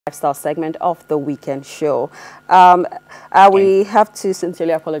lifestyle segment of the weekend show. We have to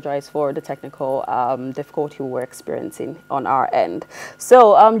sincerely apologize for the technical difficulty we're experiencing on our end.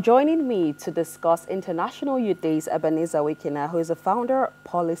 So, joining me to discuss International Youth Days, Ebenezer Wikina, who is a founder of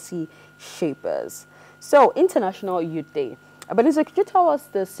Policy Shapers. So, International Youth Day. Ebenezer, could you tell us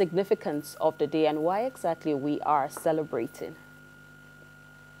the significance of the day and why exactly we are celebrating?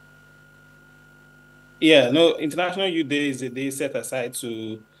 Yeah, no, International Youth Day is a day set aside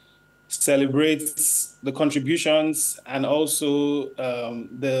to celebrate the contributions and also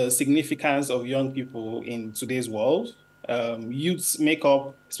the significance of young people in today's world. Youths make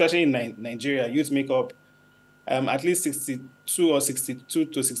up, especially in Nigeria, youths make up at least 62 or 62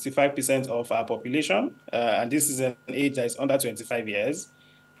 to 65% of our population. And this is an age that is under 25 years.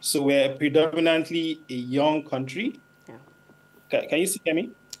 So we're predominantly a young country. Yeah. Can you see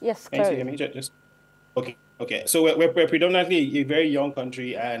me? Yes, Can you see clearly. me? Just okay. Okay. So we're predominantly a very young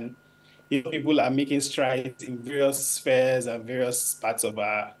country, and people are making strides in various spheres and various parts of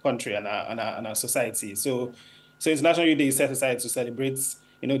our country and our society. So International Youth Day is set aside to celebrate,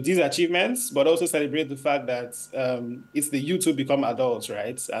 these achievements, but also celebrate the fact that it's the youth who become adults,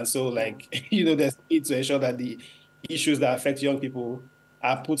 right? And so, Yeah. like, there's need to ensure that the issues that affect young people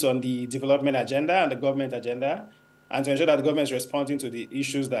are put on the development agenda and the government agenda, and to ensure that the government is responding to the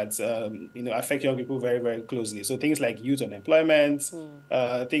issues that affect young people very, very closely. So things like youth unemployment,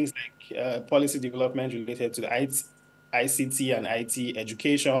 Mm. things like policy development related to the ICT and IT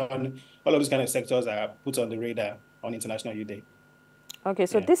education, all of those kind of sectors are put on the radar on International Youth Day. Okay,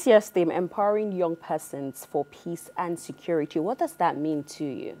 so Yeah. this year's theme, empowering young persons for peace and security. What does that mean to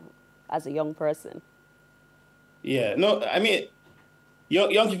you as a young person? Yeah. No, I mean,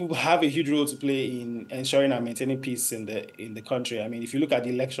 young people have a huge role to play in ensuring and maintaining peace in the country. I mean, if you look at the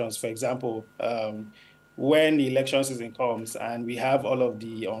elections, for example, when the election season comes and we have all of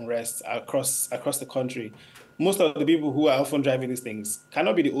the unrest across the country, most of the people who are often driving these things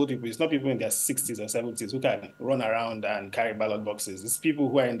cannot be the old people. It's not people in their 60s or 70s who can run around and carry ballot boxes. It's people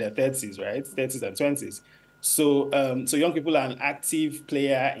who are in their 30s, right? 30s and 20s. So young people are an active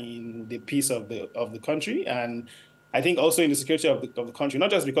player in the peace of the country, and I think also in the security of the country, not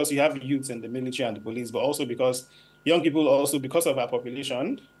just because you have youths in the military and the police, but also because young people also, because of our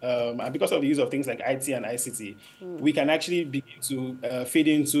population, and because of the use of things like IT and ICT, we can actually begin to feed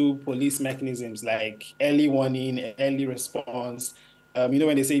into police mechanisms like early warning, early response. When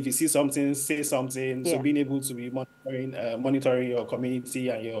they say if you see something, say something. So Yeah. being able to be monitoring your community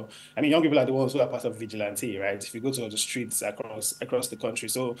and young people are the ones who are part of vigilante, right? If you go to the streets across the country.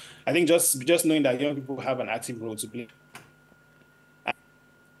 So I think just knowing that young people have an active role to play.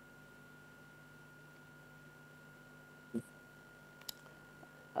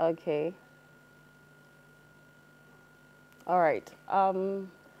 Okay. All right.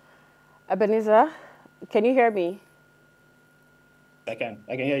 Ebenezer, can you hear me? I can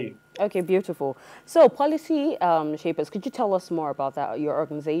hear you. Okay, beautiful. So, Policy Shapers, could you tell us more about that, your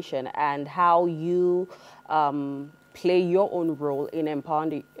organization, and how you play your own role in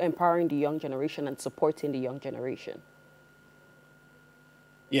empowering the young generation and supporting the young generation?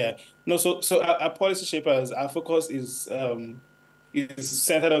 Yeah. No, so our policy shapers, our focus is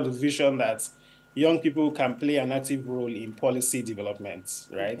centered on the vision that young people can play an active role in policy development,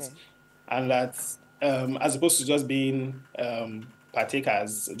 right? Okay. And that as opposed to just being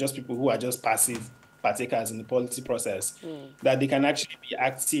partakers, just people who are just passive partakers in the policy process, Mm. that they can actually be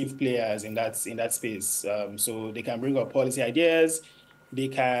active players in that space. So they can bring up policy ideas, they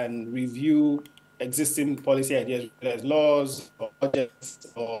can review existing policy ideas, whether it's laws or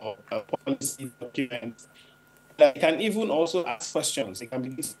budgets or policy documents. They can even also ask questions. They can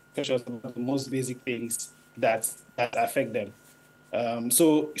be questions about the most basic things that affect them.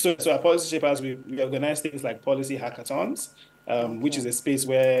 So our policy shapers, we organize things like policy hackathons, which Okay. is a space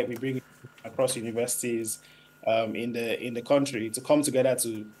where we bring across universities in the country to come together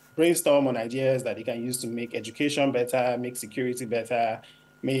to brainstorm on ideas that they can use to make education better, make security better,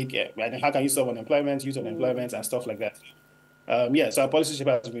 how can you solve unemployment, youth Mm. unemployment, and stuff like that. Yeah, so our policy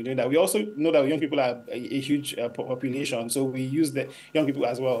shapers have been doing that. We also know that young people are a huge population, so we use the young people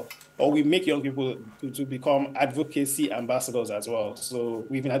as well, or we make young people to become advocacy ambassadors as well. So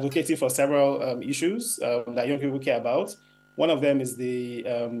we've been advocating for several issues that young people care about. One of them is the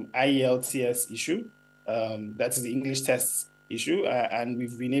IELTS issue, that is the English test issue, and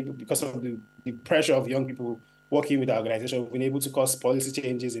we've been able, because of the pressure of young people working with our organization, we've been able to cause policy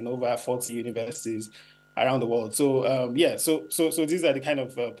changes in over 40 universities around the world. So yeah, so these are the kind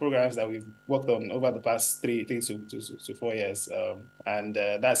of programs that we've worked on over the past three to 4 years, and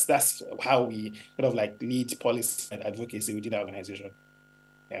that's how we sort of like lead policy and advocacy within our organization.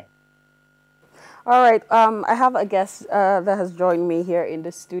 Yeah. All right. I have a guest that has joined me here in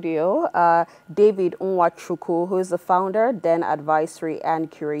the studio, David Nwachuku, who is the founder, then advisory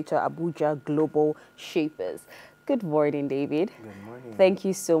and curator, Abuja Global Shapers. Good morning, David. Good morning. Thank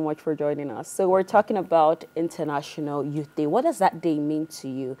you so much for joining us. So we're talking about International Youth Day. What does that day mean to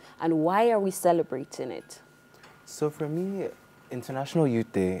you, and why are we celebrating it? So for me, International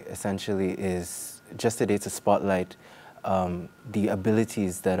Youth Day essentially is just a day to spotlight the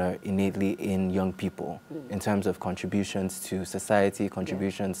abilities that are innately in young people in terms of contributions to society,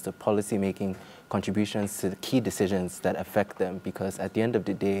 contributions to policy making, contributions to the key decisions that affect them. Because at the end of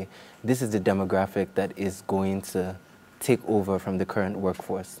the day, this is the demographic that is going to take over from the current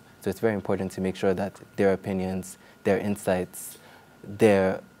workforce. So it's very important to make sure that their opinions, their insights,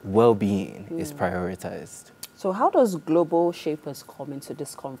 their well-being is prioritized. So how does Global Shapers come into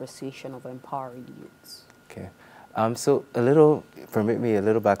this conversation of empowering youths? Okay. So a little, for me, a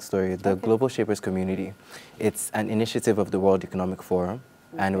little backstory. The Global Shapers community, it's an initiative of the World Economic Forum,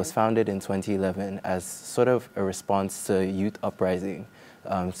 and it was founded in 2011 as sort of a response to youth uprising,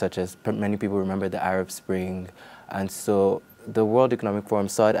 such as many people remember the Arab Spring. And so the World Economic Forum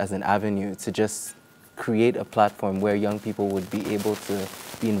saw it as an avenue to just create a platform where young people would be able to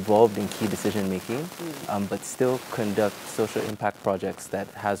be involved in key decision making, but still conduct social impact projects that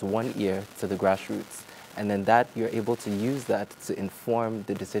has one ear to the grassroots. And then that you're able to use that to inform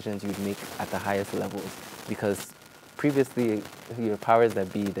the decisions you'd make at the highest levels. Because previously, your powers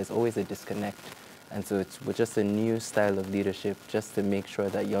that be, there's always a disconnect. And so it's just a new style of leadership just to make sure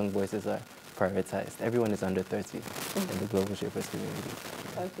that young voices are prioritized. Everyone is under 30 in the Global Shapers community.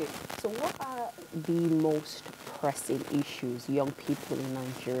 Okay, so what are the most pressing issues young people in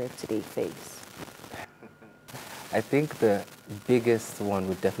Nigeria today face? I think the biggest one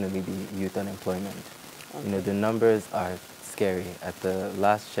would definitely be youth unemployment. Okay. You know, the numbers are scary. At the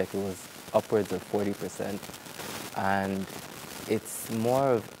last check, it was upwards of 40%. And it's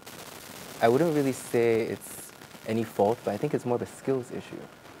more of, I wouldn't really say it's any fault, but I think it's more of a skills issue.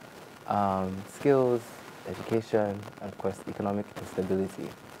 Skills, education, and of course, economic instability.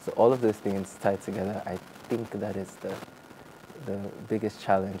 So all of those things tied together, I think that is the biggest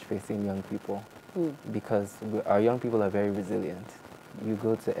challenge facing young people. Because our young people are very resilient. You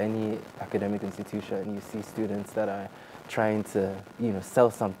go to any academic institution, you see students that are trying to, sell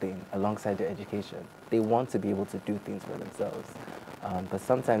something alongside their education. They want to be able to do things for themselves. But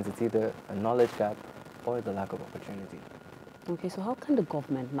sometimes it's either a knowledge gap or the lack of opportunity. Okay, so how can the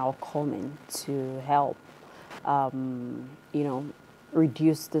government now come in to help,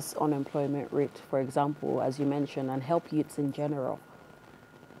 reduce this unemployment rate, for example, as you mentioned, and help youths in general?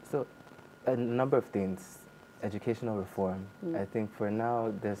 So a number of things. Educational reform. I think for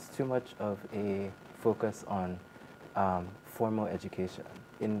now, there's too much of a focus on formal education.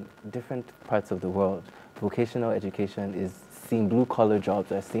 In different parts of the world, vocational education is seen, blue-collar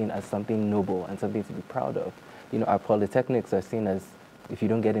jobs are seen as something noble and something to be proud of. Our polytechnics are seen as, if you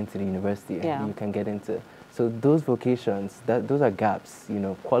don't get into the university, you can get into. So those vocations, those are gaps.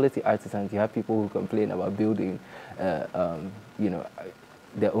 Quality artisans, you have people who complain about building,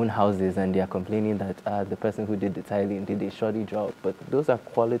 their own houses, and they are complaining that the person who did the tiling did a shoddy job. But those are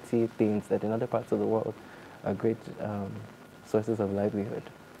quality things that in other parts of the world are great sources of livelihood.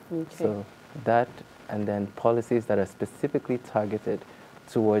 Okay. So that, and then policies that are specifically targeted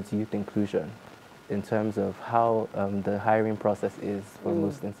towards youth inclusion in terms of how the hiring process is for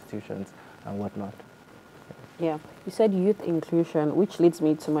most institutions and whatnot. Yeah, you said youth inclusion, which leads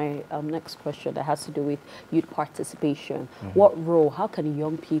me to my next question that has to do with youth participation. What role, how can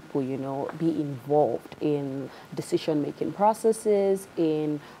young people, be involved in decision-making processes,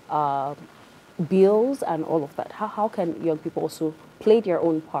 in bills and all of that? How can young people also play their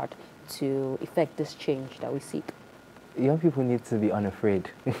own part to effect this change that we seek? Young people need to be unafraid.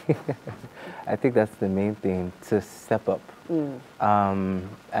 I think that's the main thing, to step up. But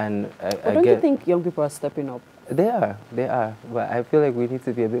don't you think young people are stepping up? They are. But I feel like we need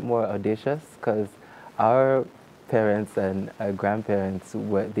to be a bit more audacious, because our parents and our grandparents,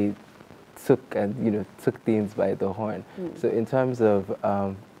 they took things by the horn. So in terms of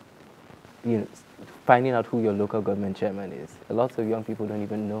finding out who your local government chairman is, a lot of young people don't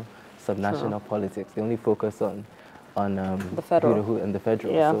even know subnational politics. They only focus on the federal. And the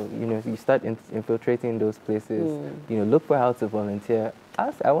federal. Yeah. So you start infiltrating those places. Look for how to volunteer.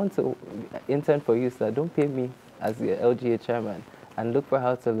 Ask, I want to intern for you, sir. Don't pay me as the LGA chairman. And look for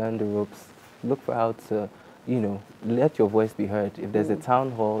how to learn the ropes. Look for how to, let your voice be heard. If there's a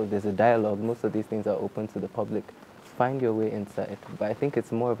town hall, if there's a dialogue, most of these things are open to the public. Find your way inside. But I think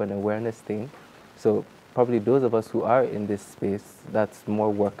it's more of an awareness thing. So probably those of us who are in this space, that's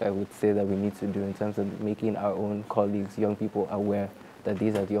more work I would say that we need to do in terms of making our own colleagues, young people, aware that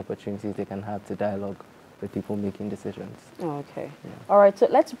these are the opportunities they can have to dialogue with people making decisions. Okay. Yeah. All right, so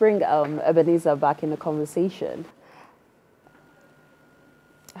let's bring Ebenezer back in the conversation.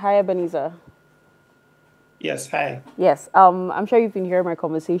 Hi, Ebenezer. Yes, hi. Yes, I'm sure you've been hearing my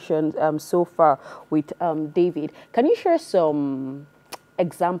conversation so far with David. Can you share some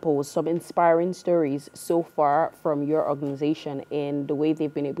examples, some inspiring stories so far from your organization in the way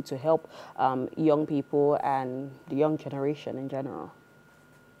they've been able to help young people and the young generation in general?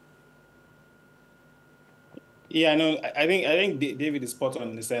 Yeah, no, I think David is spot on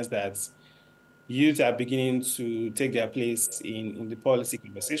in the sense that youth are beginning to take their place in the policy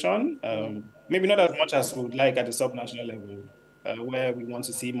conversation. Maybe not as much as we would like at the subnational level, where we want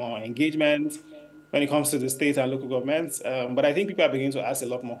to see more engagement when it comes to the state and local governments. But I think people are beginning to ask a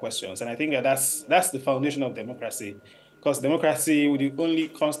lot more questions. And I think that that's the foundation of democracy. Because democracy, the only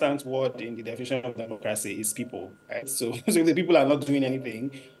constant word in the definition of democracy is people, right? So, so if the people are not doing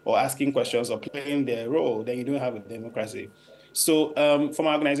anything or asking questions or playing their role, then you don't have a democracy. So from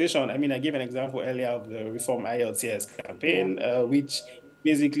our organization, I mean, I gave an example earlier of the Reform IELTS campaign, which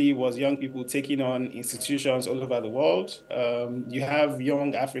basically was young people taking on institutions all over the world. You have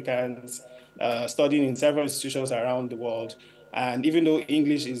young Africans studying in several institutions around the world. And even though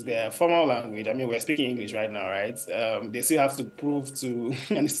English is their formal language, I mean, we're speaking English right now, right? They still have to prove to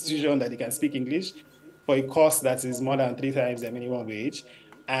an institution that they can speak English for a course that is more than 3 times the minimum wage.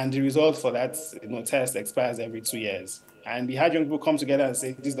 And the result for that test expires every 2 years. And we had young people come together and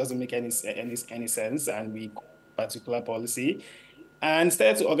say, this doesn't make any sense. And we particular policy. And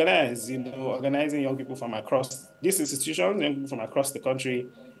started to organize, organizing young people from across this institution, young people from across the country,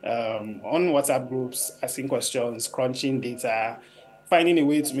 on WhatsApp groups, asking questions, crunching data, finding a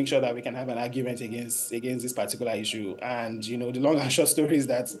way to make sure that we can have an argument against this particular issue. And, the long and short story is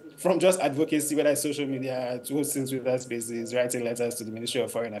that from just advocacy, whether it's social media, to hosting Twitter spaces, writing letters to the Ministry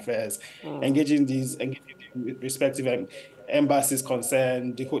of Foreign Affairs, engaging the respective embassies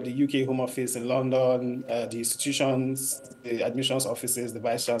concerned, the UK Home Office in London, the institutions, the admissions offices, the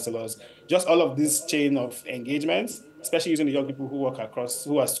vice chancellors, just all of this chain of engagements, especially using the young people who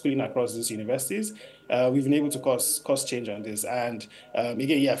are schooling across these universities. We've been able to cause change on this. And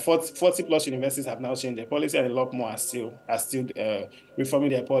again, yeah, 40 plus universities have now changed their policy, and a lot more are still reforming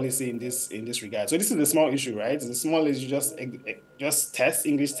their policy in this regard. So this is a small issue, right? It's a small issue, just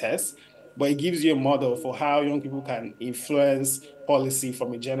English tests, but it gives you a model for how young people can influence policy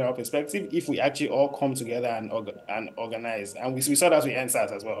from a general perspective if we actually all come together and organize. And we saw that with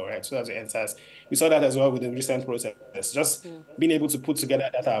NSAS as well, right? So that's with NSAS. We saw that as well with the recent protests. Just being able to put together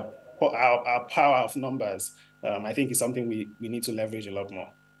that our power of numbers, I think is something we need to leverage a lot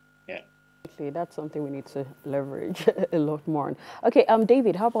more. Yeah. That's something we need to leverage a lot more. Okay,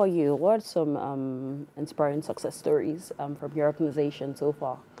 David, how about you? What are some inspiring success stories from your organization so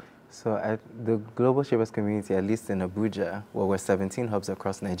far? So at the Global Shapers community, at least in Abuja, well, we're 17 hubs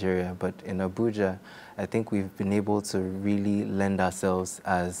across Nigeria, but in Abuja, I think we've been able to really lend ourselves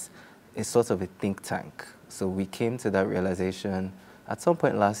as a sort of a think tank. So we came to that realization at some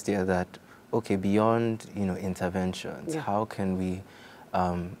point last year that, okay, beyond, interventions, how can we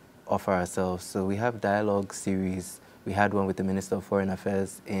offer ourselves? So we have dialogue series. We had one with the Minister of Foreign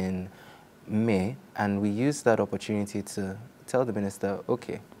Affairs in May, and we used that opportunity to tell the minister,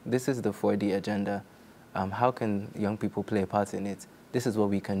 okay, this is the 4D agenda. How can young people play a part in it? This is what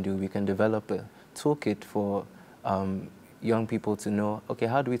we can do. We can develop a toolkit for young people to know, okay,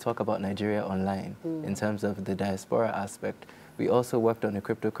 how do we talk about Nigeria online in terms of the diaspora aspect? We also worked on a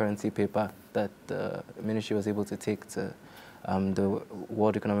cryptocurrency paper that the ministry was able to take to the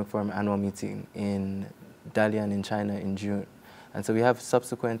World Economic Forum annual meeting in Dalian in China in June. And so we have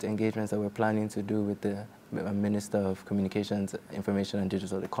subsequent engagements that we're planning to do with the Minister of Communications, Information and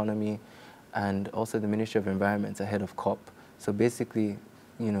Digital Economy, and also the Ministry of Environment ahead of COP. So basically,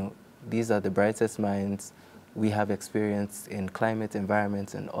 these are the brightest minds. We have experience in climate,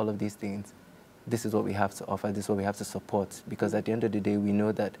 environment, and all of these things. This is what we have to offer. This is what we have to support. Because at the end of the day, we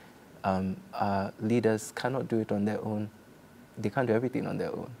know that our leaders cannot do it on their own. They can't do everything on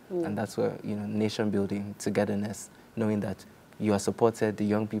their own. And that's where, nation building, togetherness, knowing that you are supported, the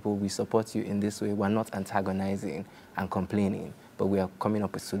young people, we support you in this way. We're not antagonizing and complaining, but we are coming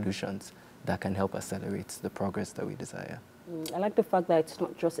up with solutions that can help accelerate the progress that we desire. I like the fact that it's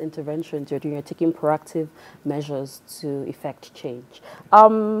not just interventions you're doing, you're taking proactive measures to effect change.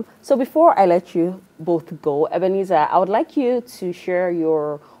 So before I let you both go, Ebenezer, I would like you to share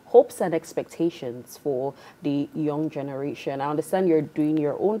your hopes and expectations for the young generation? I understand you're doing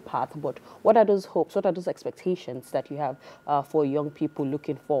your own path, but what are those hopes, what are those expectations that you have for young people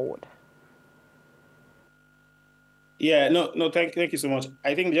looking forward? Yeah, no, thank you so much.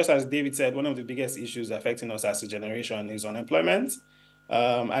 I think just as David said, one of the biggest issues affecting us as a generation is unemployment.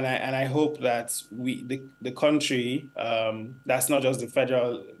 And I hope that the country, that's not just the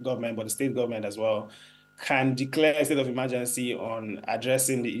federal government, but the state government as well, can declare a state of emergency on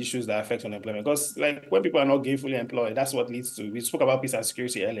addressing the issues that affect unemployment. Because like when people are not gainfully employed, that's what leads to, we spoke about peace and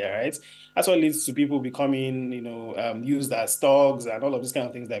security earlier, right? That's what leads to people becoming, used as thugs and all of these kind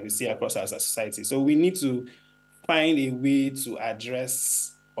of things that we see across our society. So we need to find a way to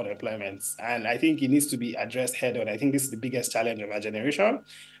address unemployment. And I think it needs to be addressed head on. I think this is the biggest challenge of our generation.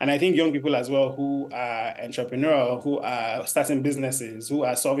 And I think young people as well who are entrepreneurial, who are starting businesses, who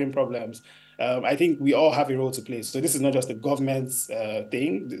are solving problems, I think we all have a role to play. So this is not just the government's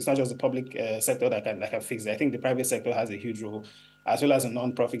thing. It's not just the public sector that can fix it. I think the private sector has a huge role, as well as a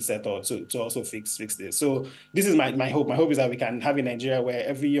non-profit sector to also fix this. So this is my hope. My hope is that we can have a Nigeria where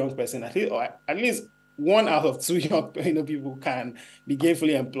every young person, at least 1 out of 2 young people can be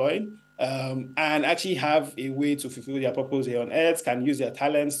gainfully employed, and actually have a way to fulfill their purpose here on earth, can use their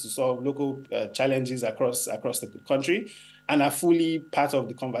talents to solve local challenges across the country, and are fully part of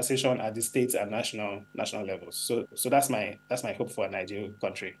the conversation at the state and national levels. So that's my hope for a Nigerian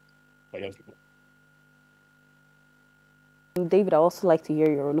country for young people. David, I'd also like to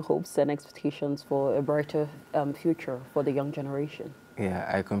hear your own hopes and expectations for a brighter future for the young generation. Yeah,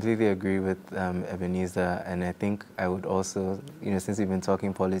 I completely agree with Ebenezer, and I think I would also, since we've been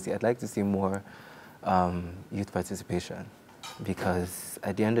talking policy, I'd like to see more youth participation, because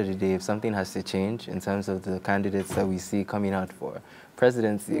at the end of the day, if something has to change in terms of the candidates that we see coming out for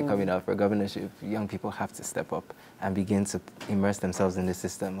presidency, coming out for governorship, young people have to step up and begin to immerse themselves in the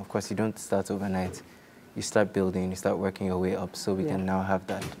system. Of course, you don't start overnight. You start building, you start working your way up, so we can now have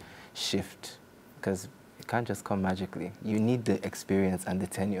that shift, because it can't just come magically. You need the experience and the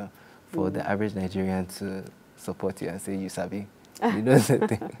tenure for the average Nigerian to support you and say, you sabi. You know the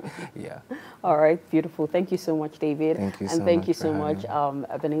thing. Yeah. All right, beautiful. Thank you so much, David. Thank you so and thank much you so for much, having me.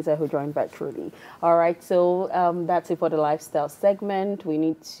 Ebenezer, who joined virtually. All right, so that's it for the lifestyle segment. We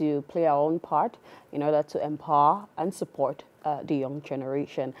need to play our own part in order to empower and support the young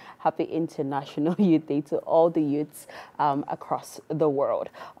generation. Happy International Youth Day to all the youths across the world.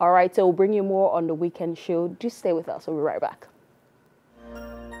 All right, so we'll bring you more on the weekend show. Just stay with us. We'll be right back.